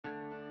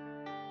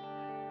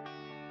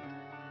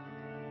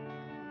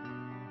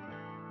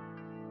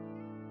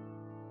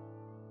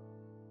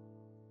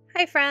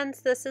Hi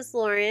friends, this is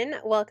Lauren.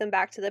 Welcome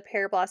back to the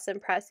Pear Blossom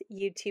Press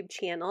YouTube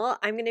channel.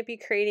 I'm going to be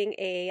creating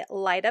a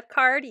light up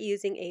card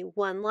using a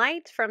one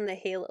light from the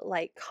Halo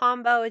Light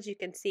combo. As you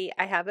can see,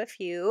 I have a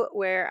few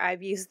where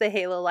I've used the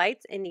Halo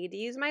lights and need to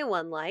use my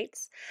one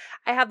lights.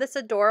 I have this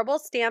adorable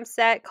stamp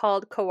set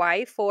called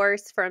Kawaii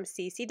Force from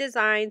CC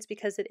Designs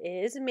because it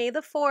is May the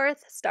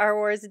 4th, Star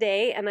Wars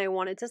Day, and I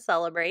wanted to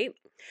celebrate.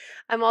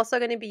 I'm also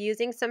going to be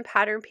using some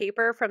pattern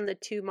paper from the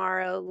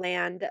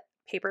Tomorrowland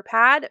paper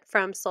pad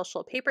from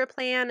Social Paper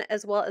Plan,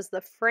 as well as the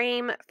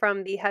frame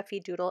from the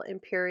Heffy Doodle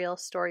Imperial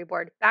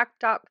Storyboard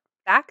backdrop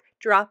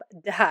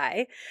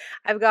die.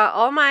 I've got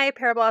all my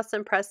Pear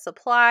Blossom Press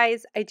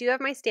supplies. I do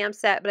have my stamp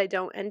set, but I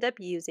don't end up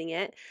using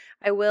it.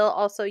 I will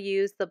also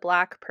use the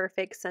Black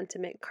Perfect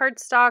Sentiment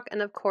cardstock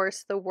and of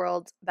course the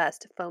world's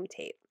best foam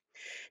tape.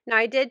 Now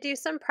I did do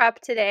some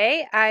prep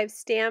today. I've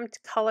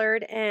stamped,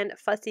 colored, and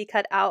fussy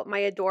cut out my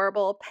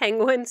adorable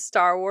penguin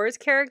Star Wars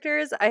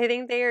characters. I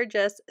think they are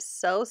just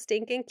so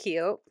stinking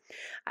cute.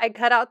 I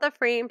cut out the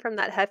frame from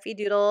that Heffy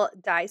Doodle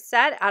die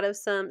set out of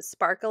some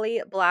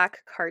sparkly black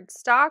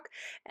cardstock.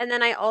 And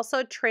then I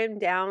also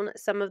trimmed down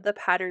some of the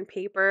pattern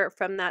paper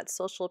from that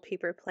Social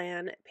Paper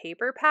Plan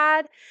paper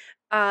pad.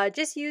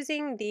 Just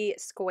using the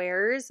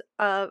squares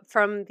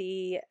from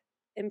the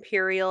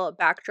Imperial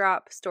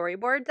backdrop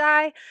storyboard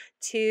die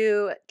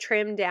to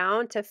trim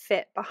down to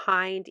fit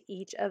behind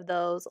each of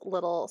those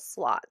little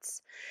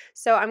slots.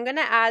 So I'm going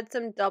to add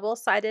some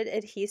double-sided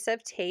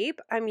adhesive tape.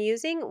 I'm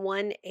using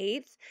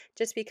 1/8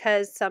 just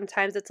because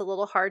sometimes it's a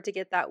little hard to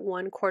get that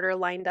 1/4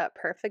 lined up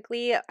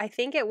perfectly. I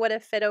think it would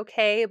have fit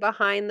okay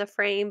behind the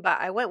frame,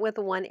 but I went with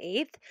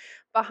 1/8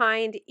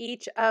 behind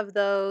each of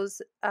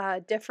those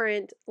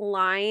different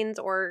lines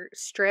or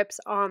strips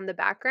on the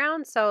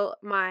background, so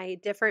my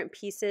different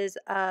pieces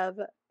of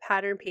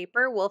pattern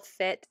paper will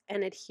fit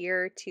and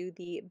adhere to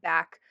the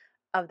back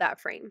of that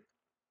frame.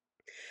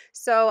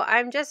 So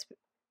I'm just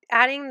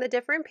adding the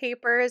different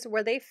papers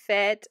where they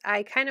fit.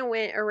 I kind of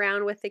went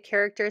around with the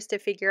characters to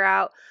figure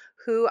out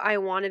who I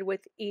wanted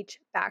with each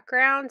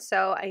background.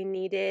 So I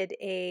needed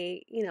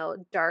a,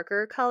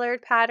 darker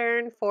colored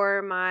pattern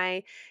for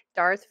my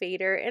Darth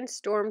Vader and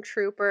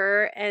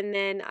Stormtrooper. And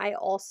then I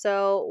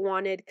also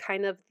wanted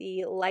kind of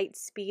the light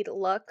speed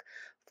look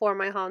for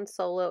my Han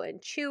Solo and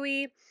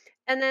Chewie.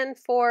 And then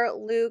for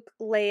Luke,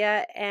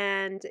 Leia,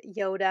 and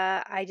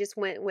Yoda, I just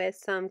went with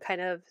some kind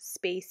of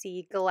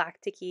spacey,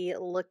 galactic-y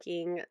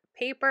looking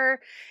paper.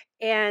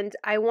 And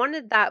I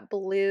wanted that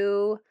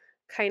blue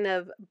kind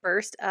of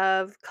burst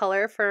of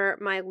color for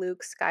my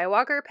Luke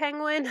Skywalker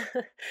penguin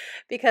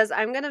because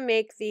I'm going to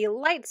make the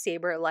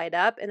lightsaber light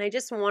up, and I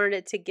just wanted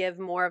it to give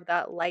more of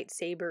that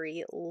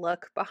lightsaber-y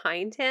look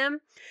behind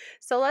him.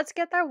 So let's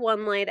get that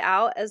one light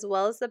out as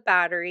well as the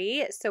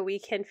battery so we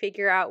can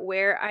figure out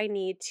where I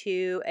need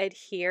to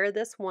adhere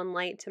this one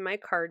light to my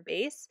card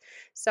base.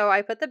 So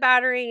I put the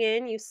battery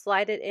in, you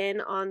slide it in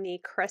on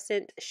the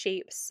crescent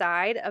shaped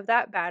side of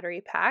that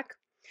battery pack.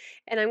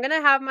 And I'm going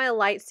to have my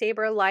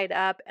lightsaber light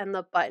up, and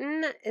the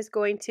button is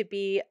going to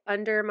be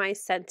under my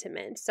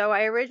sentiment. So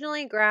I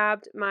originally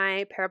grabbed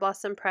my Pear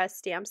Blossom Press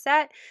stamp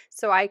set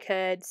so I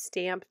could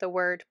stamp the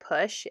word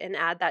push and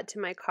add that to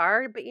my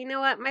card. But you know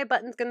what? My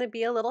button's going to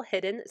be a little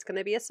hidden. It's going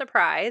to be a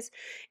surprise.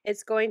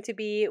 It's going to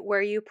be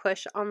where you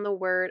push on the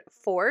word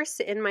force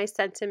in my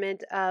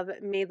sentiment of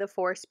May the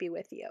Force be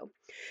with you.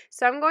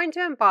 So I'm going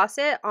to emboss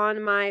it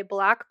on my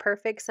Black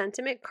Perfect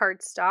Sentiment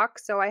cardstock.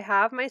 So I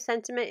have my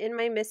sentiment in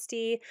my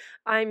MISTI.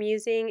 I'm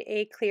using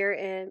a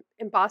clear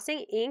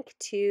embossing ink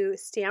to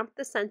stamp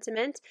the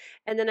sentiment,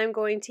 and then I'm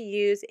going to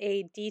use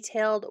a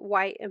detailed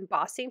white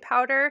embossing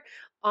powder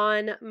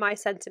on my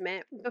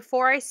sentiment.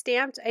 Before I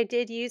stamped, I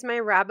did use my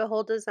Rabbit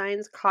Hole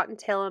Designs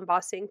Cottontail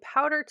embossing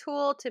powder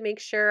tool to make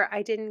sure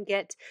I didn't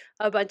get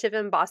a bunch of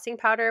embossing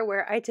powder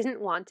where I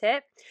didn't want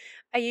it.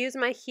 I use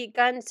my heat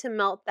gun to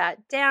melt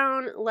that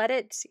down, let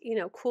it,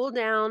 cool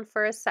down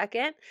for a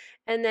second,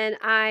 and then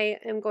I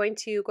am going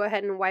to go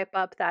ahead and wipe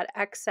up that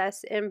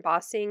excess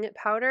embossing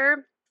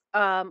powder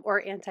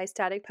or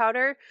anti-static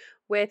powder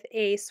with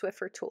a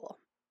Swiffer tool.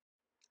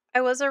 I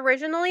was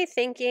originally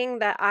thinking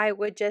that I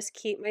would just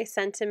keep my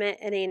sentiment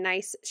in a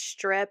nice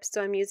strip,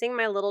 so I'm using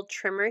my little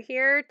trimmer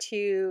here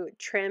to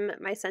trim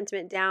my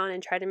sentiment down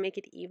and try to make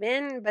it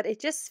even, but it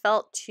just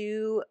felt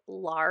too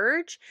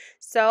large.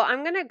 So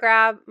I'm going to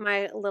grab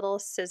my little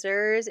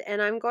scissors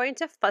and I'm going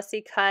to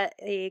fussy cut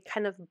a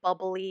kind of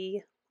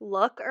bubbly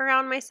look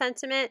around my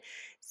sentiment,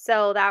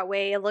 so that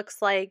way it looks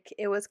like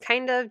it was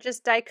kind of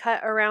just die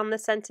cut around the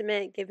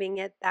sentiment, giving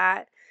it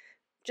that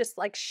just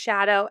like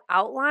shadow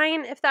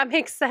outline, if that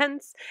makes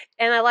sense.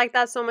 And I like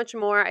that so much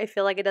more. I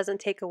feel like it doesn't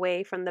take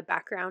away from the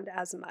background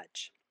as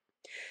much.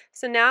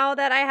 So now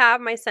that I have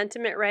my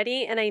sentiment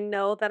ready and I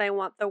know that I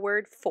want the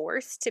word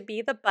force to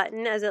be the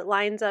button as it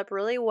lines up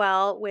really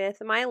well with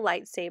my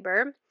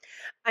lightsaber,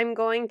 I'm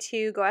going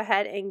to go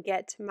ahead and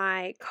get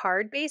my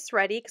card base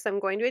ready because I'm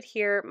going to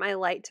adhere my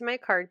light to my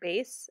card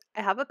base.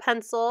 I have a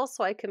pencil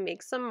so I can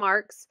make some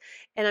marks,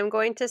 and I'm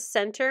going to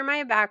center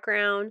my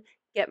background,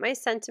 get my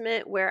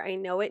sentiment where I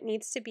know it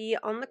needs to be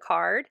on the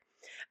card.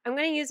 I'm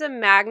going to use a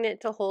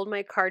magnet to hold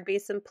my card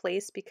base in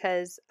place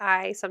because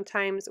I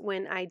sometimes,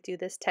 when I do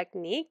this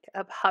technique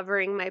of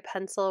hovering my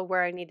pencil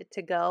where I need it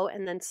to go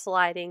and then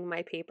sliding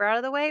my paper out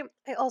of the way,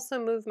 I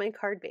also move my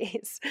card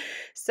base.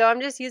 So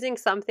I'm just using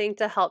something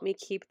to help me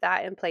keep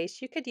that in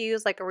place. You could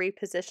use like a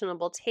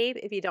repositionable tape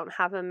if you don't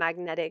have a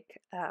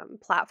magnetic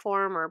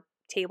platform or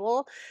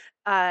table.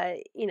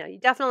 You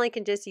definitely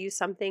can just use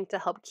something to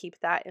help keep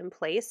that in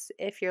place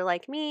if you're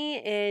like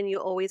me and you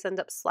always end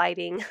up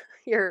sliding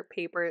your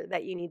paper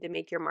that you need to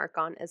make your mark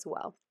on as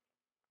well.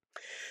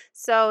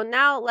 So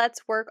now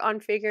let's work on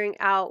figuring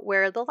out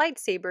where the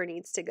lightsaber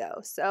needs to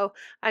go. So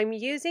I'm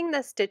using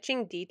the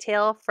stitching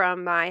detail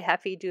from my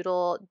Heffy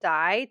Doodle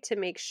die to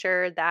make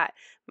sure that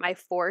my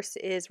force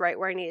is right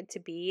where I need it to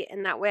be.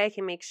 And that way I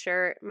can make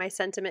sure my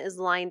sentiment is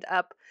lined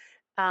up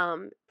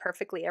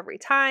perfectly every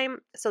time.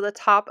 So the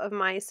top of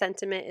my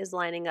sentiment is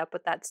lining up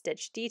with that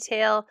stitch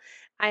detail.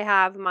 I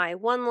have my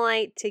one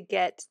light to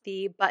get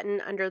the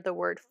button under the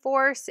word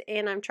force,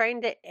 and I'm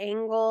trying to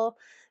angle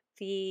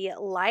the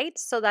light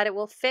so that it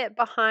will fit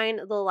behind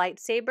the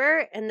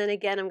lightsaber. And then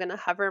again, I'm going to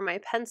hover my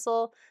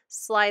pencil,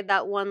 slide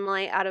that one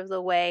light out of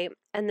the way,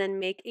 and then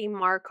make a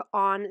mark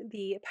on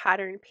the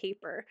pattern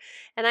paper.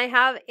 And I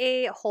have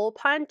a hole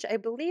punch. I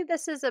believe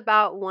this is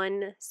about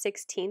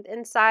 1/16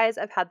 in size.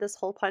 I've had this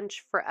hole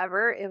punch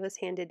forever. It was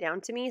handed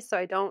down to me, so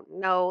I don't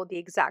know the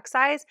exact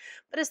size,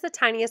 but it's the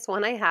tiniest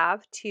one I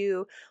have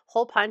to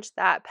hole punch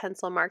that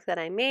pencil mark that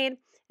I made.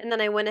 And then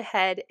I went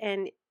ahead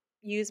and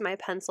use my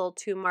pencil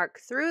to mark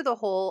through the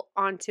hole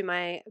onto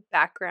my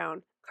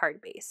background card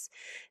base.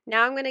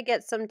 Now I'm going to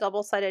get some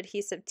double-sided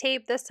adhesive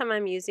tape. This time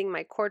I'm using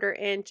my 1/4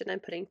 inch and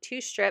I'm putting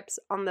 2 strips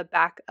on the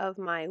back of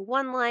my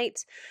one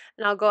light.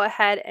 And I'll go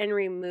ahead and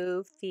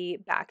remove the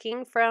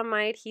backing from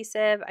my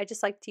adhesive. I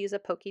just like to use a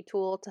pokey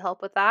tool to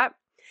help with that.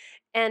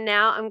 And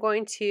now I'm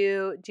going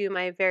to do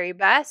my very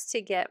best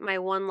to get my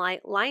one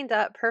light lined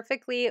up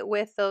perfectly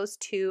with those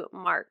 2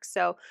 marks.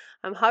 So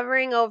I'm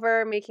hovering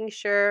over, making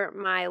sure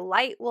my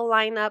light will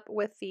line up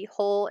with the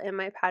hole in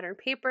my pattern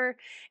paper,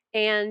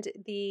 and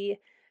the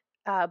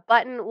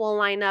button will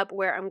line up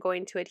where I'm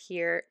going to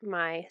adhere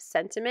my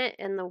sentiment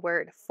and the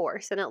word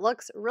force. And it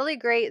looks really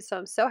great, so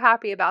I'm so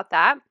happy about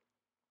that.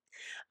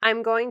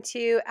 I'm going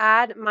to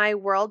add my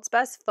World's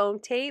Best foam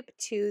tape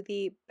to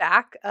the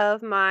back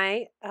of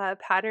my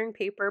pattern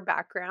paper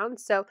background.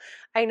 So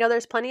I know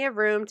there's plenty of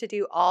room to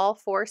do all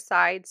 4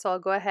 sides, so I'll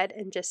go ahead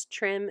and just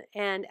trim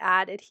and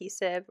add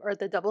adhesive or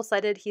the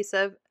double-sided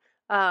adhesive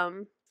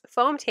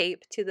foam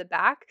tape to the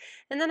back.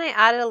 And then I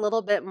added a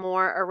little bit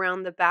more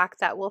around the back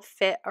that will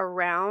fit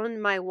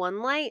around my one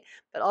light,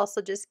 but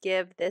also just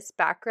give this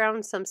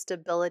background some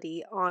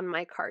stability on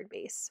my card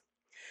base.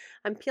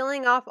 I'm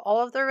peeling off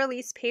all of the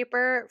release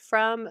paper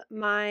from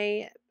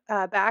my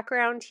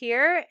background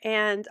here,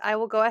 and I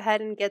will go ahead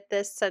and get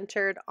this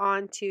centered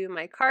onto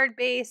my card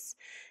base.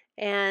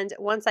 And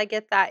once I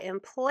get that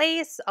in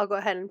place, I'll go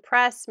ahead and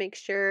press, make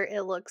sure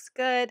it looks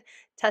good,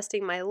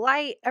 testing my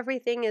light.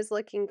 Everything is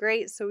looking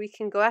great, so we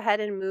can go ahead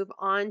and move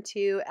on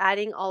to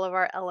adding all of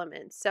our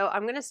elements. So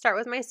I'm going to start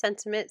with my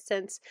sentiment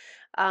since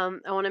I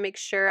want to make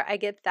sure I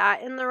get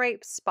that in the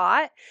right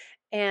spot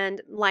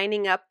and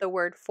lining up the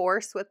word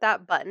force with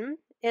that button.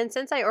 And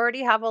since I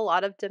already have a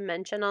lot of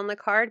dimension on the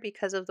card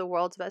because of the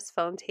World's Best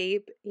foam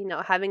tape,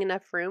 having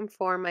enough room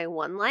for my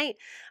one light,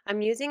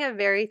 I'm using a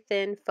very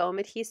thin foam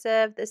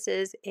adhesive. This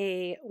is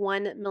a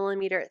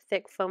 1mm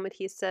thick foam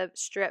adhesive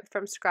strip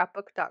from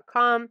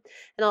scrapbook.com.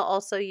 And I'll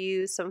also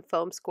use some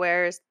foam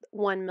squares,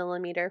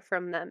 1mm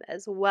from them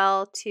as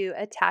well, to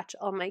attach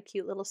all my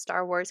cute little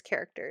Star Wars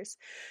characters.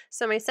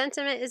 So my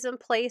sentiment is in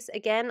place.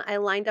 Again, I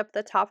lined up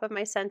the top of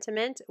my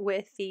sentiment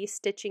with the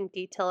stitching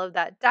detail of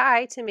that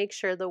die to make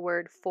sure the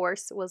word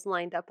force was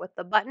lined up with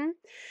the button.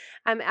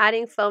 I'm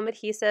adding foam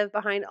adhesive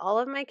behind all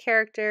of my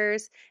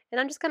characters, and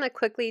I'm just going to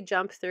quickly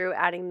jump through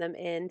adding them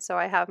in. So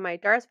I have my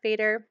Darth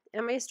Vader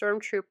and my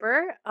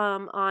Stormtrooper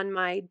on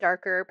my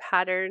darker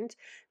patterned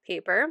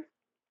paper.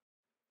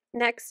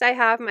 Next, I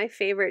have my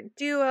favorite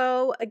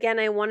duo. Again,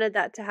 I wanted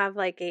that to have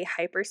like a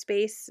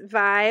hyperspace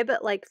vibe,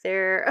 like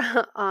they're,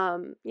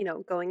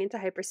 going into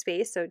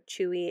hyperspace. So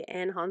Chewie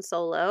and Han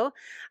Solo.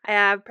 I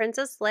have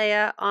Princess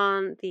Leia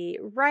on the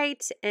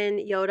right and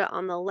Yoda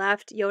on the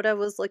left. Yoda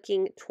was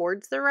looking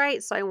towards the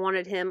right, so I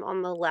wanted him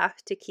on the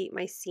left to keep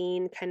my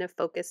scene kind of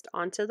focused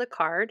onto the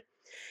card.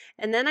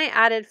 And then I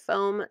added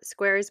foam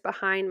squares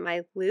behind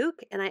my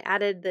Luke, and I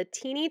added the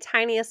teeny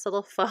tiniest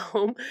little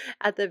foam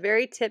at the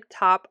very tip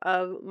top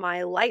of my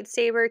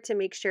lightsaber to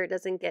make sure it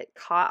doesn't get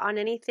caught on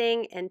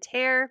anything and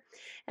tear.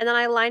 And then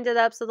I lined it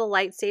up so the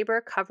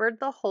lightsaber covered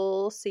the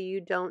hole so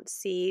you don't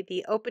see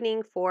the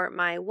opening for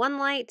my one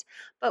light.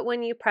 But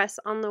when you press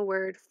on the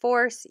word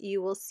force,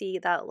 you will see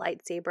that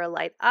lightsaber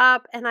light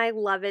up, and I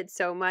love it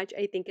so much.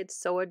 I think it's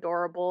so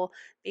adorable.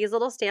 These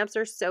little stamps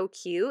are so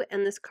cute,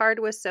 and this card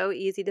was so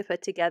easy to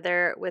put together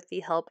with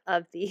the help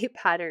of the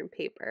pattern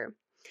paper.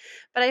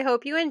 But I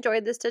hope you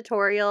enjoyed this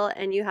tutorial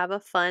and you have a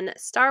fun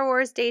Star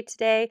Wars day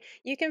today.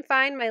 You can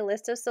find my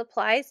list of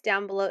supplies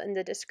down below in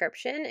the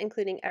description,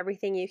 including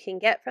everything you can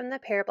get from the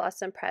Pear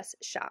Blossom Press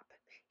shop.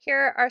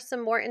 Here are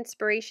some more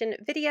inspiration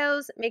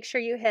videos. Make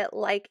sure you hit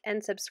like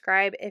and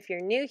subscribe if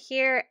you're new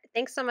here.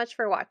 Thanks so much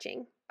for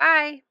watching.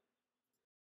 Bye!